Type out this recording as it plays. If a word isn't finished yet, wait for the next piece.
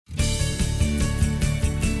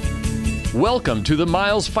Welcome to the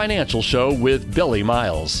Miles Financial Show with Billy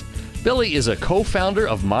Miles. Billy is a co-founder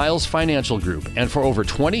of Miles Financial Group, and for over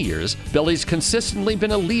 20 years, Billy's consistently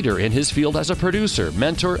been a leader in his field as a producer,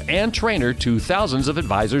 mentor, and trainer to thousands of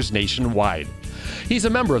advisors nationwide. He's a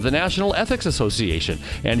member of the National Ethics Association,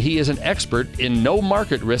 and he is an expert in no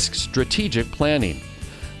market risk strategic planning.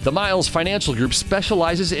 The Miles Financial Group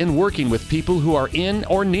specializes in working with people who are in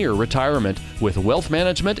or near retirement with wealth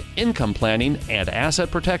management, income planning, and asset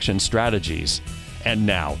protection strategies. And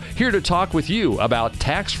now, here to talk with you about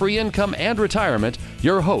tax-free income and retirement,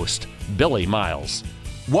 your host, Billy Miles.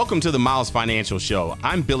 Welcome to the Miles Financial Show.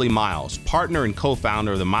 I'm Billy Miles, partner and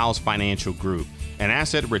co-founder of the Miles Financial Group, an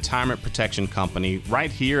asset retirement protection company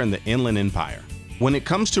right here in the Inland Empire. When it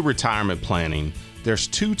comes to retirement planning, there's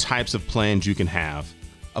two types of plans you can have: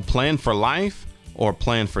 a plan for life or a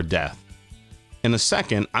plan for death. In a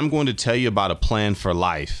second, I'm going to tell you about a plan for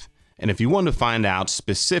life. And if you want to find out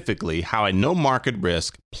specifically how a no market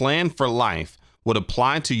risk plan for life would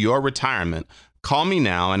apply to your retirement, call me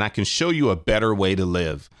now and I can show you a better way to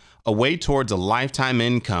live. A way towards a lifetime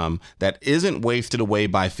income that isn't wasted away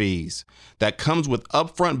by fees, that comes with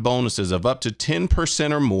upfront bonuses of up to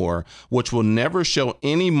 10% or more, which will never show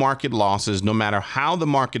any market losses no matter how the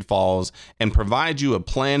market falls, and provide you a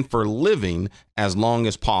plan for living as long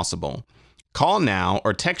as possible. Call now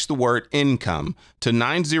or text the word income to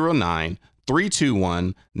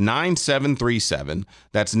 909-321-9737.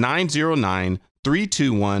 That's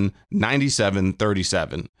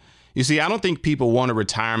 909-321-9737. You see, I don't think people want a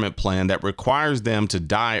retirement plan that requires them to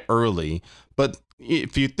die early, but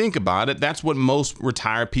if you think about it, that's what most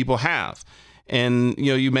retired people have. And,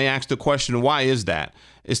 you may ask the question, why is that?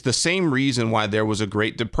 It's the same reason why there was a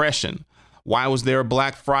Great Depression. Why was there a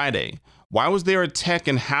Black Friday? Why was there a tech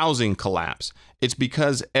and housing collapse? It's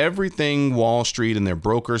because everything Wall Street and their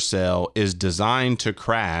brokers sell is designed to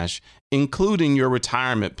crash, including your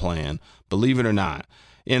retirement plan, believe it or not.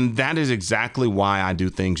 And that is exactly why I do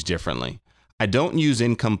things differently. I don't use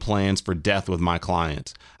income plans for death with my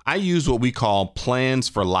clients. I use what we call plans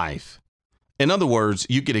for life. In other words,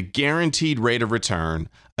 you get a guaranteed rate of return,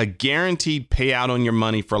 a guaranteed payout on your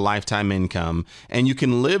money for lifetime income, and you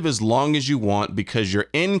can live as long as you want because your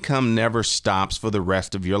income never stops for the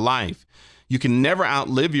rest of your life. You can never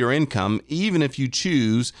outlive your income, even if you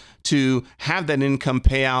choose to have that income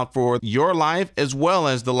pay out for your life as well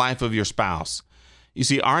as the life of your spouse. You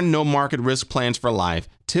see, our no market risk plans for life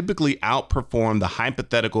typically outperform the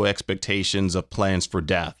hypothetical expectations of plans for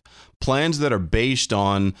death. Plans that are based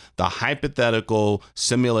on the hypothetical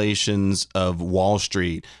simulations of Wall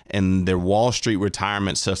Street and their Wall Street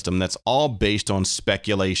retirement system that's all based on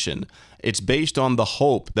speculation. It's based on the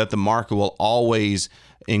hope that the market will always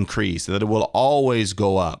increase, that it will always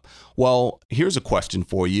go up. Well, here's a question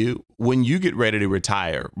for you. When you get ready to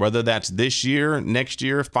retire, whether that's this year, next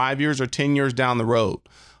year, 5 years, or 10 years down the road,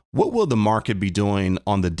 what will the market be doing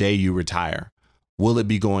on the day you retire? Will it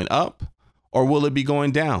be going up or will it be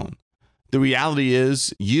going down? The reality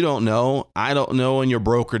is you don't know, I don't know, and your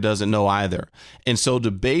broker doesn't know either. And so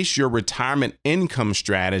to base your retirement income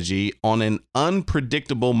strategy on an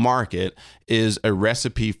unpredictable market is a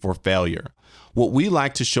recipe for failure. What we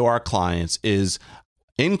like to show our clients is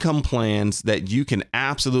income plans that you can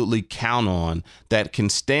absolutely count on, that can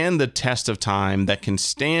stand the test of time, that can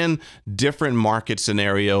stand different market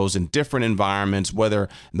scenarios and different environments, whether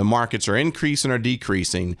the markets are increasing or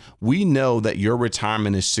decreasing. We know that your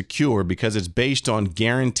retirement is secure because it's based on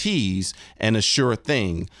guarantees and a sure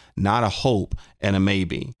thing, not a hope and a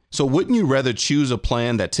maybe. So wouldn't you rather choose a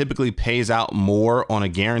plan that typically pays out more on a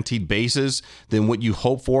guaranteed basis than what you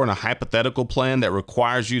hope for in a hypothetical plan that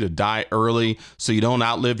requires you to die early so you don't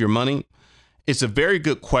outlive your money? It's a very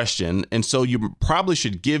good question, and so you probably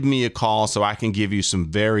should give me a call so I can give you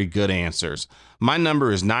some very good answers. My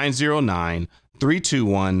number is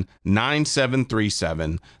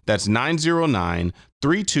 909-321-9737. That's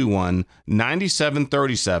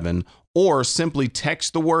 909-321-9737. Or simply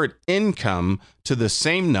text the word income to the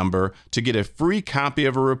same number to get a free copy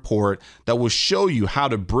of a report that will show you how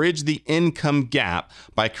to bridge the income gap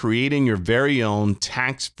by creating your very own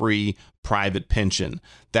tax-free private pension.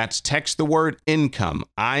 That's text the word income,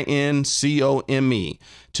 INCOME,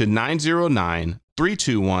 to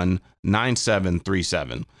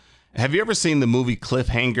 909-321-9737. Have you ever seen the movie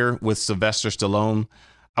Cliffhanger with Sylvester Stallone?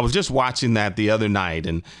 I was just watching that the other night,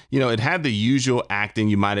 and it had the usual acting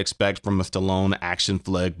you might expect from a Stallone action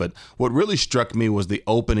flick, but what really struck me was the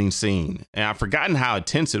opening scene. And I've forgotten how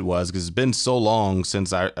intense it was because it's been so long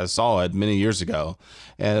since I saw it many years ago.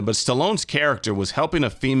 But Stallone's character was helping a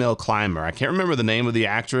female climber. I can't remember the name of the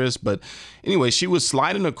actress, but anyway, she was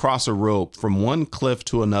sliding across a rope from one cliff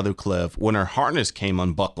to another cliff when her harness came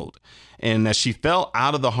unbuckled. And as she fell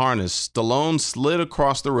out of the harness, Stallone slid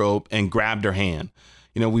across the rope and grabbed her hand.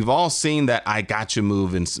 We've all seen that I gotcha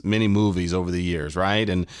move in many movies over the years, right?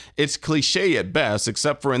 And it's cliche at best,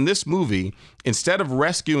 except for in this movie, instead of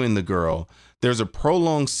rescuing the girl, there's a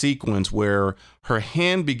prolonged sequence where her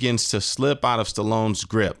hand begins to slip out of Stallone's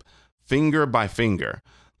grip, finger by finger.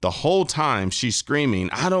 The whole time she's screaming,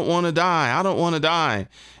 "I don't want to die, I don't want to die."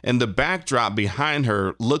 And the backdrop behind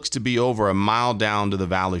her looks to be over a mile down to the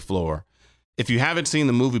valley floor. If you haven't seen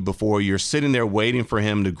the movie before, you're sitting there waiting for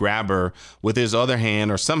him to grab her with his other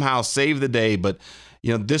hand or somehow save the day. But,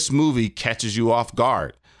 this movie catches you off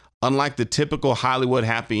guard. Unlike the typical Hollywood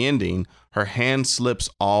happy ending, her hand slips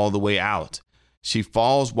all the way out. She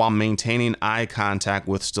falls while maintaining eye contact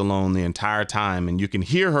with Stallone the entire time, and you can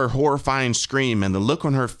hear her horrifying scream, and the look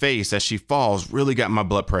on her face as she falls really got my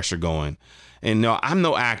blood pressure going. And no, I'm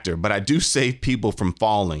no actor, but I do save people from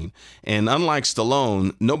falling. And unlike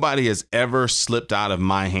Stallone, nobody has ever slipped out of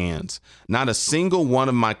my hands. Not a single one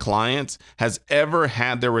of my clients has ever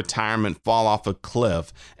had their retirement fall off a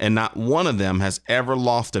cliff, and not one of them has ever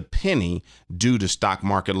lost a penny due to stock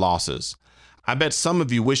market losses. I bet some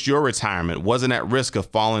of you wish your retirement wasn't at risk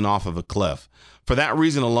of falling off of a cliff. For that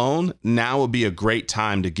reason alone, now would be a great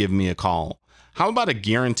time to give me a call. How about a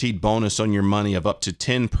guaranteed bonus on your money of up to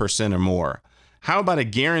 10% or more? How about a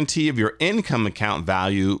guarantee of your income account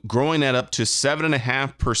value growing at up to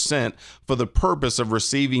 7.5% for the purpose of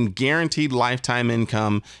receiving guaranteed lifetime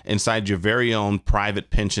income inside your very own private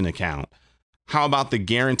pension account? How about the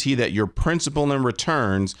guarantee that your principal and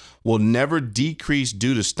returns will never decrease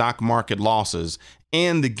due to stock market losses,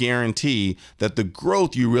 and the guarantee that the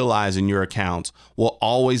growth you realize in your accounts will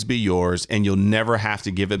always be yours and you'll never have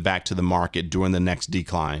to give it back to the market during the next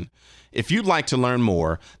decline? If you'd like to learn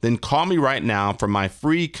more, then call me right now for my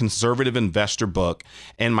free Conservative Investor book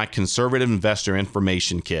and my Conservative Investor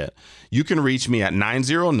Information Kit. You can reach me at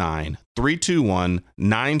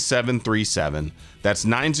 909-321-9737. That's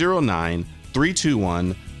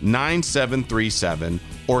 909-321-9737,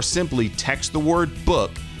 or simply text the word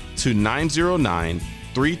book to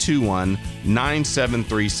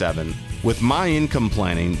 909-321-9737. With my income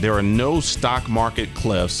planning, there are no stock market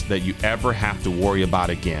cliffs that you ever have to worry about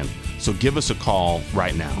again. So give us a call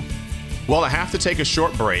right now. Well, I have to take a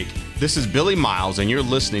short break. This is Billy Miles, and you're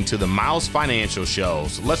listening to the Miles Financial Show.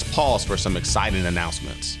 So let's pause for some exciting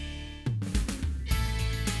announcements.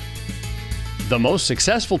 The most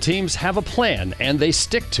successful teams have a plan, and they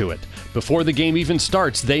stick to it. Before the game even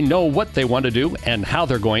starts, they know what they want to do and how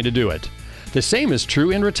they're going to do it. The same is true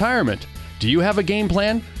in retirement. Do you have a game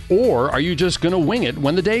plan, or are you just going to wing it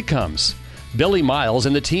when the day comes? Billy Miles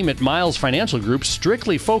and the team at Miles Financial Group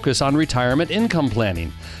strictly focus on retirement income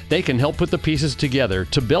planning. They can help put the pieces together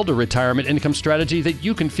to build a retirement income strategy that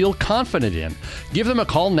you can feel confident in. Give them a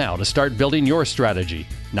call now to start building your strategy.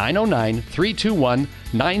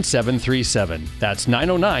 909-321-9737. That's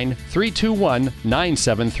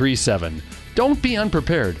 909-321-9737. Don't be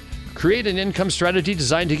unprepared. Create an income strategy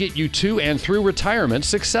designed to get you to and through retirement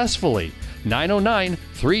successfully.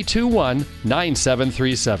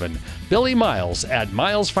 909-321-9737. Billy Miles at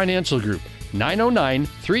Miles Financial Group.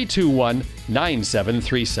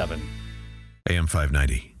 909-321-9737. AM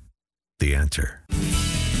 590, The Answer.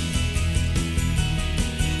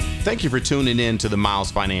 Thank you for tuning in to the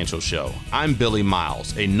Miles Financial Show. I'm Billy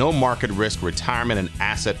Miles, a no market risk retirement and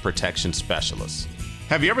asset protection specialist.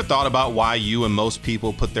 Have you ever thought about why you and most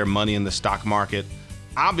people put their money in the stock market?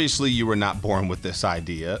 Obviously, you were not born with this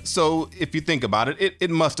idea. So if you think about it, it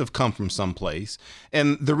must have come from someplace.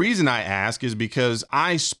 And the reason I ask is because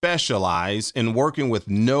I specialize in working with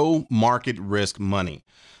no market risk money.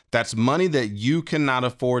 That's money that you cannot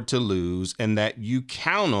afford to lose and that you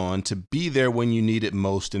count on to be there when you need it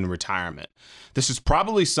most in retirement. This is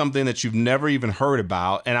probably something that you've never even heard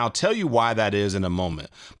about, and I'll tell you why that is in a moment.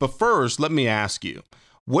 But first, let me ask you,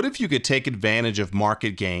 what if you could take advantage of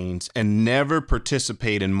market gains and never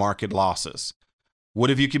participate in market losses?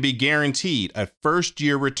 What if you could be guaranteed a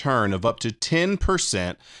first-year return of up to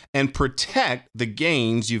 10% and protect the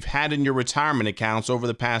gains you've had in your retirement accounts over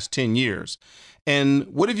the past 10 years? And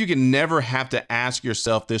what if you could never have to ask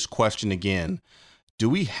yourself this question again? Do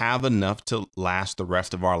we have enough to last the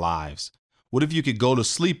rest of our lives? What if you could go to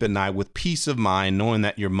sleep at night with peace of mind knowing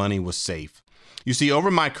that your money was safe? You see,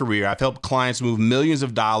 over my career, I've helped clients move millions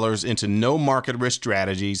of dollars into no market risk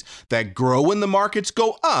strategies that grow when the markets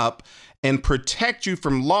go up and protect you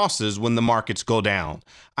from losses when the markets go down.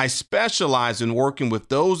 I specialize in working with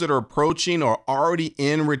those that are approaching or already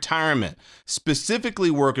in retirement,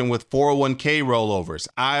 specifically working with 401k rollovers,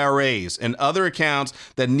 IRAs, and other accounts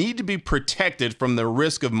that need to be protected from the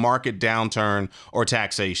risk of market downturn or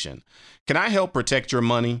taxation. Can I help protect your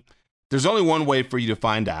money? There's only one way for you to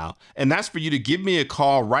find out, and that's for you to give me a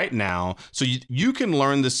call right now so you can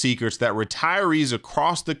learn the secrets that retirees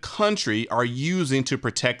across the country are using to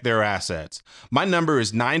protect their assets. My number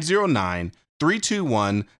is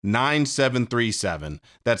 909-321-9737.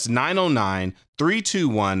 That's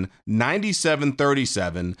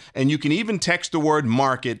 909-321-9737. And you can even text the word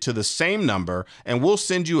market to the same number, and we'll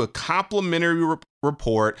send you a complimentary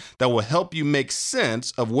report that will help you make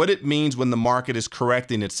sense of what it means when the market is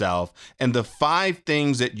correcting itself and the 5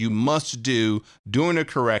 things that you must do during a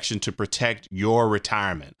correction to protect your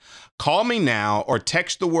retirement. Call me now or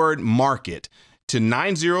text the word market to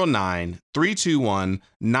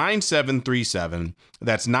 909-321-9737.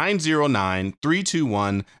 That's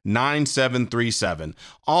 909-321-9737.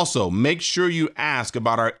 Also, make sure you ask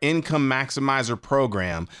about our Income Maximizer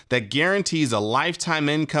program that guarantees a lifetime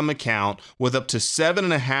income account with up to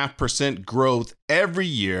 7.5% growth every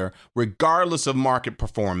year, regardless of market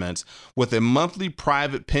performance, with a monthly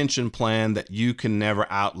private pension plan that you can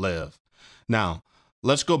never outlive. Now,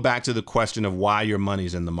 let's go back to the question of why your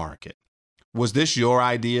money's in the market. Was this your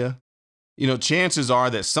idea? You know, chances are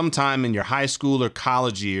that sometime in your high school or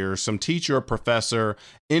college years, some teacher or professor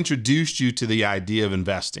introduced you to the idea of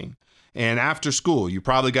investing. And after school, you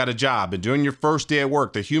probably got a job. And during your first day at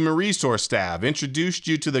work, the human resource staff introduced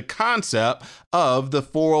you to the concept of the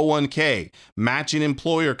 401k, matching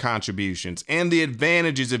employer contributions, and the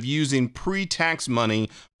advantages of using pre-tax money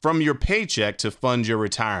from your paycheck to fund your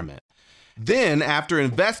retirement. Then, after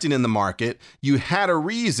investing in the market, you had a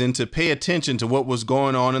reason to pay attention to what was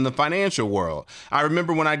going on in the financial world. I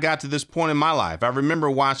remember when I got to this point in my life, I remember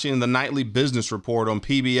watching the nightly business report on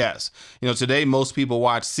PBS. You know, today most people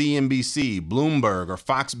watch CNBC, Bloomberg, or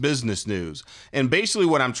Fox Business News. And basically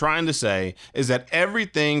what I'm trying to say is that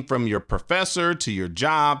everything from your professor to your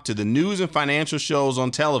job to the news and financial shows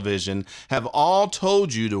on television have all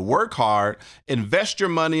told you to work hard, invest your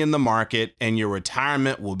money in the market, and your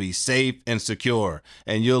retirement will be safe and secure,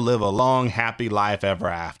 and you'll live a long, happy life ever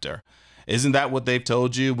after. Isn't that what they've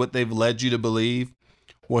told you, what they've led you to believe?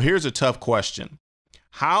 Well, here's a tough question.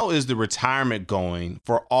 How is the retirement going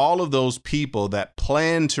for all of those people that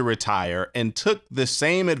planned to retire and took the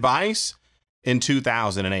same advice in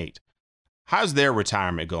 2008? How's their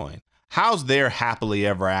retirement going? How's their happily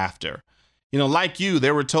ever after? You know, like you,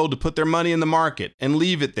 they were told to put their money in the market and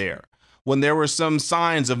leave it there. When there were some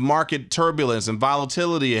signs of market turbulence and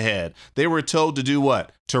volatility ahead, they were told to do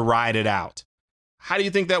what? To ride it out. How do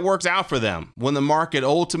you think that works out for them when the market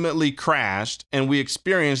ultimately crashed and we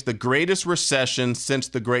experienced the greatest recession since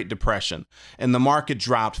the Great Depression and the market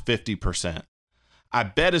dropped 50%? I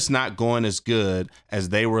bet it's not going as good as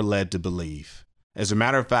they were led to believe. As a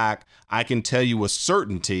matter of fact, I can tell you with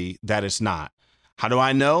certainty that it's not. How do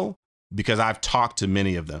I know? Because I've talked to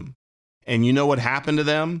many of them. And you know what happened to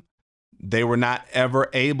them? They were not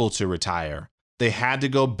ever able to retire. They had to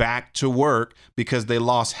go back to work because they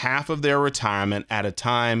lost half of their retirement at a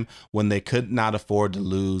time when they could not afford to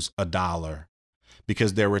lose $1.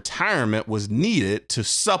 Because their retirement was needed to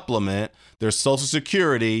supplement their Social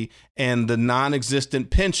Security and the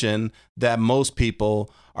non-existent pension that most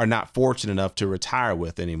people are not fortunate enough to retire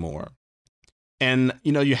with anymore. And,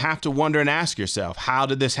 you know, you have to wonder and ask yourself, how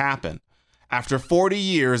did this happen? After 40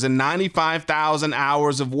 years and 95,000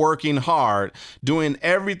 hours of working hard, doing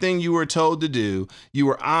everything you were told to do, you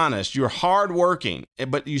were honest, you were hardworking,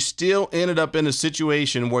 but you still ended up in a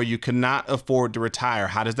situation where you could not afford to retire.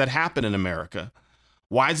 How does that happen in America?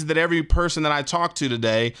 Why is it that every person that I talk to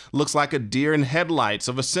today looks like a deer in headlights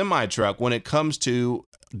of a semi-truck when it comes to,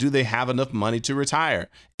 do they have enough money to retire?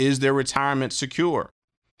 Is their retirement secure?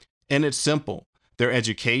 And it's simple. Their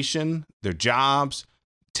education, their jobs,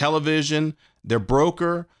 television, their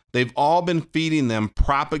broker, they've all been feeding them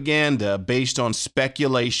propaganda based on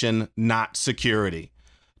speculation, not security.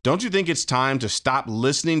 Don't you think it's time to stop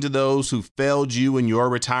listening to those who failed you in your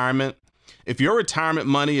retirement? If your retirement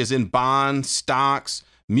money is in bonds, stocks,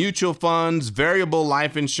 mutual funds, variable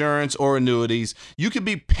life insurance, or annuities, you could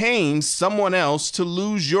be paying someone else to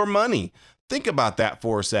lose your money. Think about that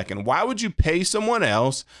for a second. Why would you pay someone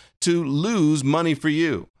else to lose money for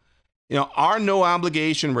you? Our no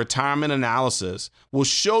obligation retirement analysis will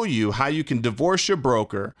show you how you can divorce your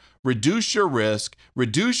broker, reduce your risk,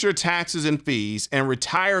 reduce your taxes and fees, and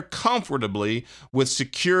retire comfortably with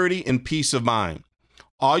security and peace of mind.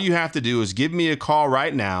 All you have to do is give me a call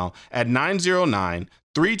right now at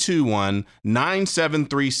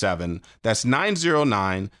 909-321-9737. That's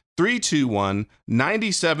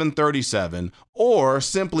 909-321-9737, or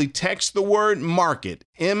simply text the word MARKET,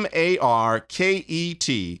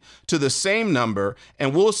 MARKET, to the same number,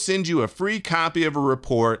 and we'll send you a free copy of a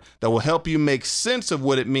report that will help you make sense of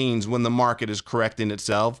what it means when the market is correcting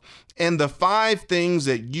itself, and the 5 things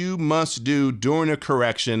that you must do during a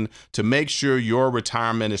correction to make sure your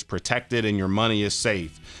retirement is protected and your money is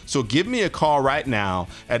safe. So give me a call right now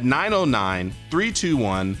at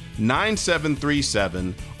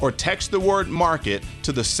 909-321-9737, or text the word MARKET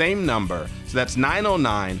to the same number. So that's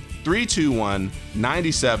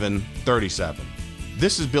 909-321-9737.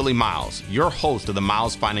 This is Billy Miles, your host of the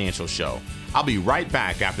Miles Financial Show. I'll be right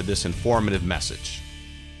back after this informative message.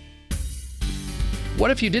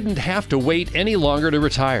 What if you didn't have to wait any longer to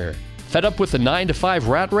retire? Fed up with the 9-to-5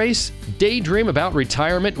 rat race? Daydream about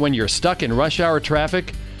retirement when you're stuck in rush hour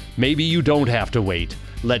traffic? Maybe you don't have to wait.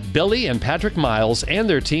 Let Billy and Patrick Miles and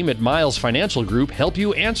their team at Miles Financial Group help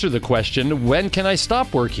you answer the question, when can I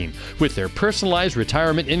stop working, with their personalized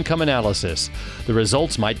retirement income analysis. The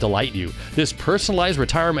results might delight you. This personalized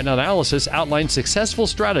retirement analysis outlines successful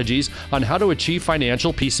strategies on how to achieve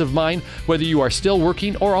financial peace of mind, whether you are still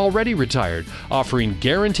working or already retired, offering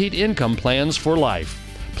guaranteed income plans for life.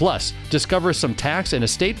 Plus, discover some tax and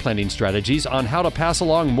estate planning strategies on how to pass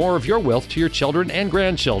along more of your wealth to your children and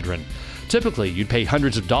grandchildren. Typically, you'd pay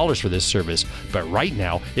hundreds of dollars for this service, but right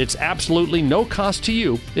now, it's absolutely no cost to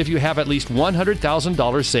you if you have at least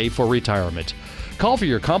 $100,000 saved for retirement. Call for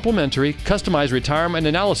your complimentary, customized retirement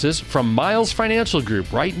analysis from Miles Financial Group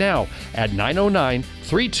right now at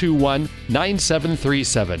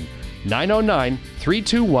 909-321-9737.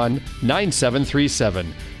 909-321-9737.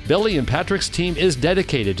 Billy and Patrick's team is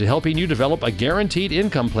dedicated to helping you develop a guaranteed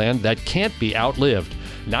income plan that can't be outlived.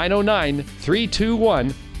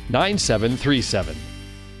 909-321-9737.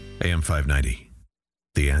 AM 590,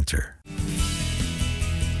 The Answer.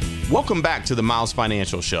 Welcome back to the Miles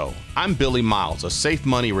Financial Show. I'm Billy Miles, a safe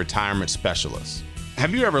money retirement specialist.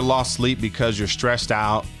 Have you ever lost sleep because you're stressed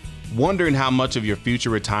out, wondering how much of your future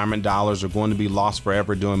retirement dollars are going to be lost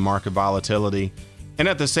forever during market volatility, and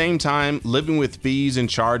at the same time living with fees and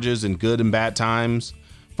charges in good and bad times?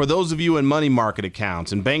 For those of you in money market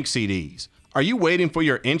accounts and bank CDs, are you waiting for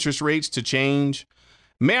your interest rates to change?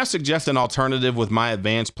 May I suggest an alternative with my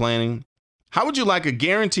advanced planning? How would you like a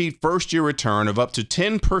guaranteed first-year return of up to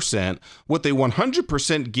 10% with a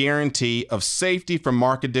 100% guarantee of safety from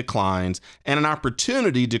market declines and an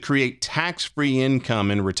opportunity to create tax-free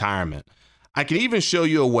income in retirement? I can even show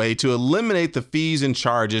you a way to eliminate the fees and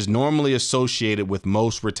charges normally associated with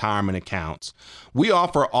most retirement accounts. We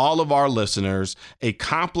offer all of our listeners a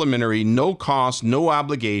complimentary, no-cost,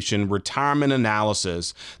 no-obligation retirement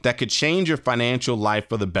analysis that could change your financial life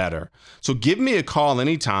for the better. So give me a call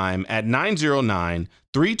anytime at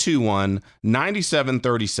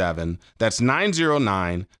 909-321-9737. That's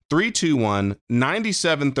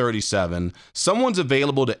 909-321-9737. Someone's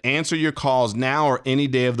available to answer your calls now or any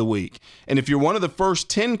day of the week. And if you're one of the first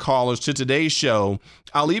 10 callers to today's show,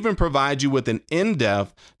 I'll even provide you with an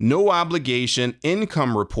in-depth, no-obligation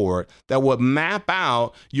income report that will map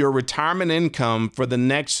out your retirement income for the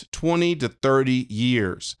next 20 to 30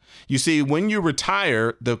 years. You see, when you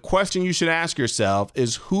retire, the question you should ask yourself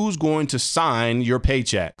is who's going to sign your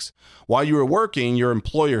paychecks? While you were working, your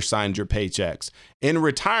employer signed your paychecks. In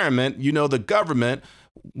retirement, the government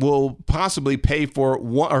will possibly pay for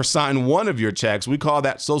one or sign one of your checks. We call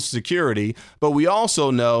that Social Security, but we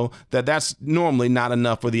also know that that's normally not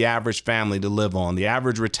enough for the average family to live on, the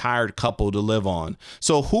average retired couple to live on.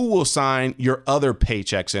 So who will sign your other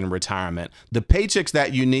paychecks in retirement? The paychecks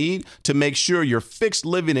that you need to make sure your fixed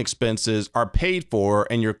living expenses are paid for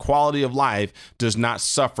and your quality of life does not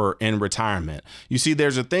suffer in retirement. You see,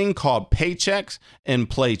 there's a thing called paychecks and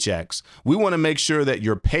playchecks. We want to make sure that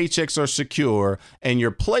your paychecks are secure and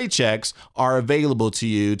your playchecks are available to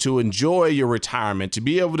you to enjoy your retirement, to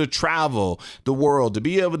be able to travel the world, to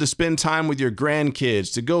be able to spend time with your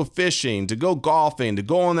grandkids, to go fishing, to go golfing, to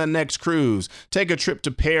go on that next cruise, take a trip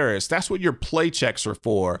to Paris. That's what your playchecks are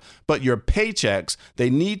for. But your paychecks, they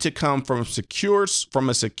need to come from a secured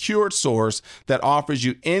source that offers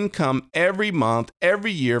you income every month,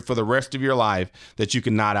 every year for the rest of your life that you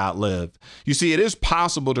cannot outlive. You see, it is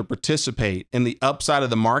possible to participate in the upside of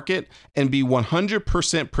the market and be 100%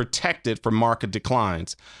 100% protected from market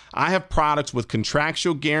declines. I have products with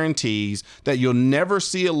contractual guarantees that you'll never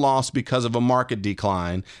see a loss because of a market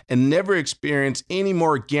decline and never experience any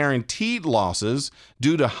more guaranteed losses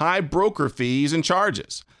due to high broker fees and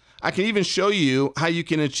charges. I can even show you how you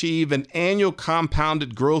can achieve an annual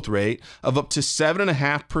compounded growth rate of up to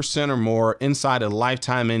 7.5% or more inside a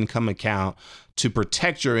lifetime income account to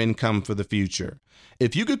protect your income for the future.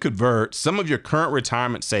 If you could convert some of your current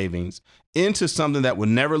retirement savings into something that would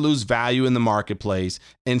never lose value in the marketplace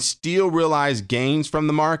and still realize gains from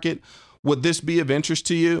the market, would this be of interest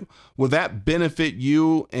to you? Will that benefit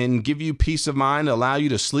you and give you peace of mind, allow you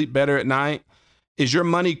to sleep better at night? Is your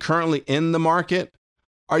money currently in the market?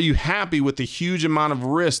 Are you happy with the huge amount of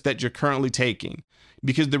risk that you're currently taking?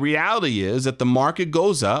 Because the reality is that the market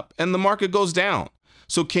goes up and the market goes down.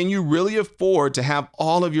 So can you really afford to have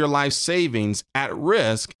all of your life savings at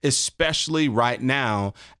risk, especially right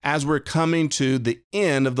now, as we're coming to the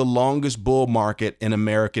end of the longest bull market in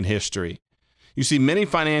American history? You see, many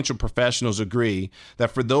financial professionals agree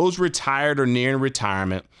that for those retired or near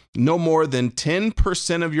retirement, no more than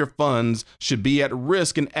 10% of your funds should be at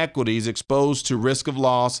risk in equities exposed to risk of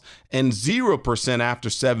loss and 0% after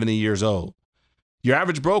 70 years old. Your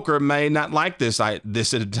average broker may not like this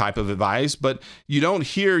type of advice, but you don't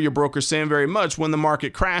hear your broker saying very much when the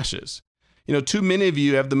market crashes. Too many of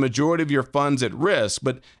you have the majority of your funds at risk,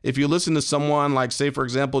 but if you listen to someone like, say, for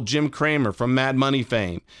example, Jim Cramer from Mad Money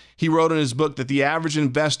fame, he wrote in his book that the average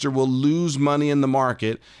investor will lose money in the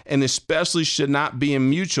market and especially should not be in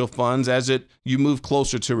mutual funds as you move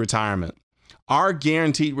closer to retirement. Our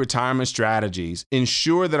guaranteed retirement strategies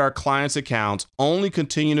ensure that our clients' accounts only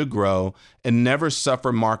continue to grow and never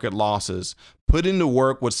suffer market losses, putting to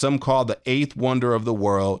work what some call the eighth wonder of the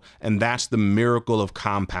world, and that's the miracle of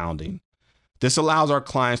compounding. This allows our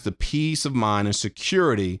clients the peace of mind and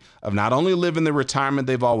security of not only living the retirement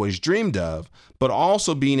they've always dreamed of, but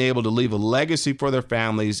also being able to leave a legacy for their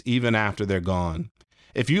families even after they're gone.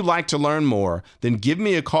 If you'd like to learn more, then give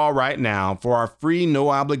me a call right now for our free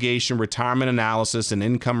no-obligation retirement analysis and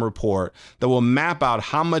income report that will map out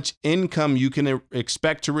how much income you can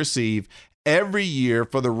expect to receive every year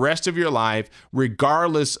for the rest of your life,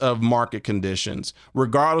 regardless of market conditions,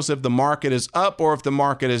 regardless if the market is up or if the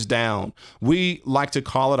market is down. We like to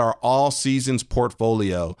call it our all seasons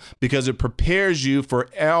portfolio because it prepares you for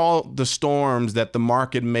all the storms that the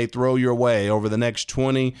market may throw your way over the next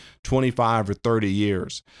 20, 25, or 30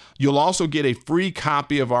 years. You'll also get a free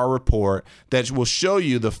copy of our report that will show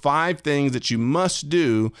you the 5 things that you must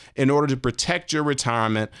do in order to protect your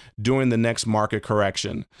retirement during the next market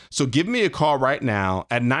correction. So give me a call right now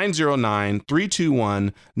at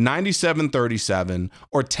 909-321-9737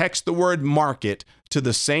 or text the word market to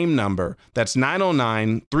the same number. That's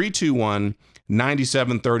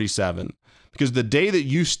 909-321-9737. Because the day that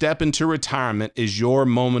you step into retirement is your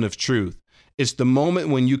moment of truth. It's the moment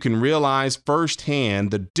when you can realize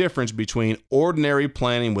firsthand the difference between ordinary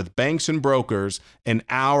planning with banks and brokers and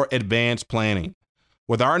our advanced planning.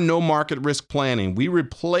 With our no market risk planning, we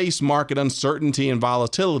replace market uncertainty and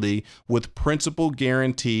volatility with principal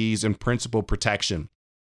guarantees and principal protection.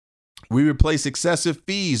 We replace excessive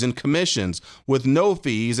fees and commissions with no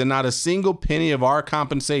fees, and not a single penny of our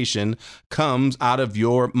compensation comes out of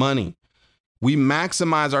your money. We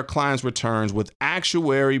maximize our clients' returns with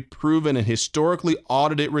actuary-proven and historically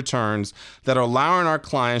audited returns that are allowing our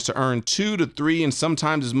clients to earn 2 to 3 and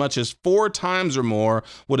sometimes as much as 4 times or more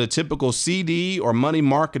what a typical CD or money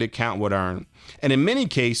market account would earn. And in many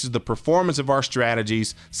cases, the performance of our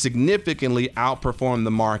strategies significantly outperform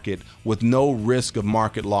the market with no risk of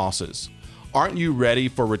market losses. Aren't you ready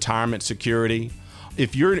for retirement security?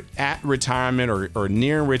 If you're at retirement or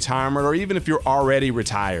near retirement, or even if you're already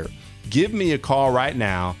retired, give me a call right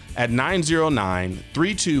now at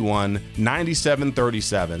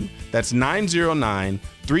 909-321-9737. That's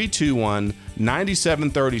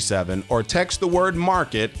 909-321-9737, or text the word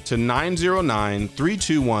market to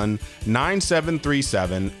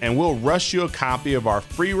 909-321-9737, and we'll rush you a copy of our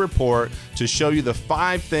free report to show you the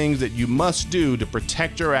 5 things that you must do to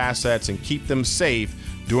protect your assets and keep them safe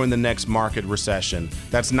during the next market recession.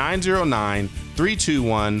 That's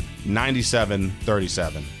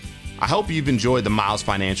 909-321-9737. I hope you've enjoyed the Miles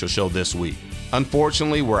Financial Show this week.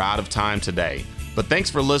 Unfortunately, we're out of time today. But thanks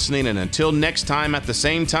for listening, and until next time at the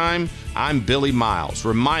same time, I'm Billy Miles,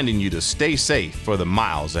 reminding you to stay safe for the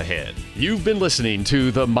miles ahead. You've been listening to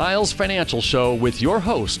the Miles Financial Show with your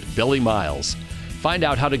host, Billy Miles. Find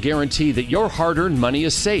out how to guarantee that your hard-earned money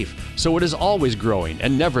is safe, so it is always growing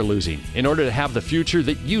and never losing, in order to have the future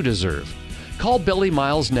that you deserve. Call Billy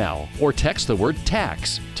Miles now or text the word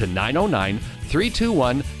TAX to 909-321-9737.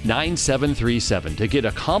 321-9737 to get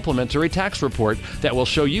a complimentary tax report that will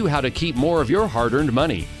show you how to keep more of your hard-earned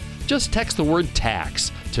money. Just text the word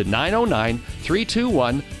tax to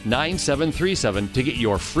 909-321-9737 to get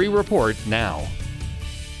your free report now.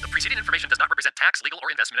 The preceding information does not represent tax, legal, or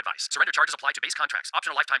investment advice. Surrender charges apply to base contracts.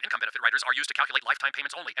 Optional lifetime income benefit riders are used to calculate lifetime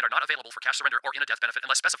payments only and are not available for cash surrender or in a death benefit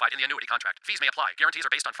unless specified in the annuity contract. Fees may apply. Guarantees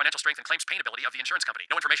are based on financial strength and claims paying ability of the insurance company.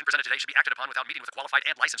 No information presented today should be acted upon without meeting with a qualified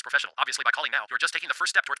and licensed professional. Obviously, by calling now, you're just taking the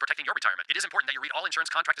first step towards protecting your retirement. It is important that you read all insurance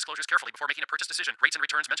contract disclosures carefully before making a purchase decision. Rates and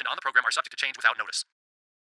returns mentioned on the program are subject to change without notice.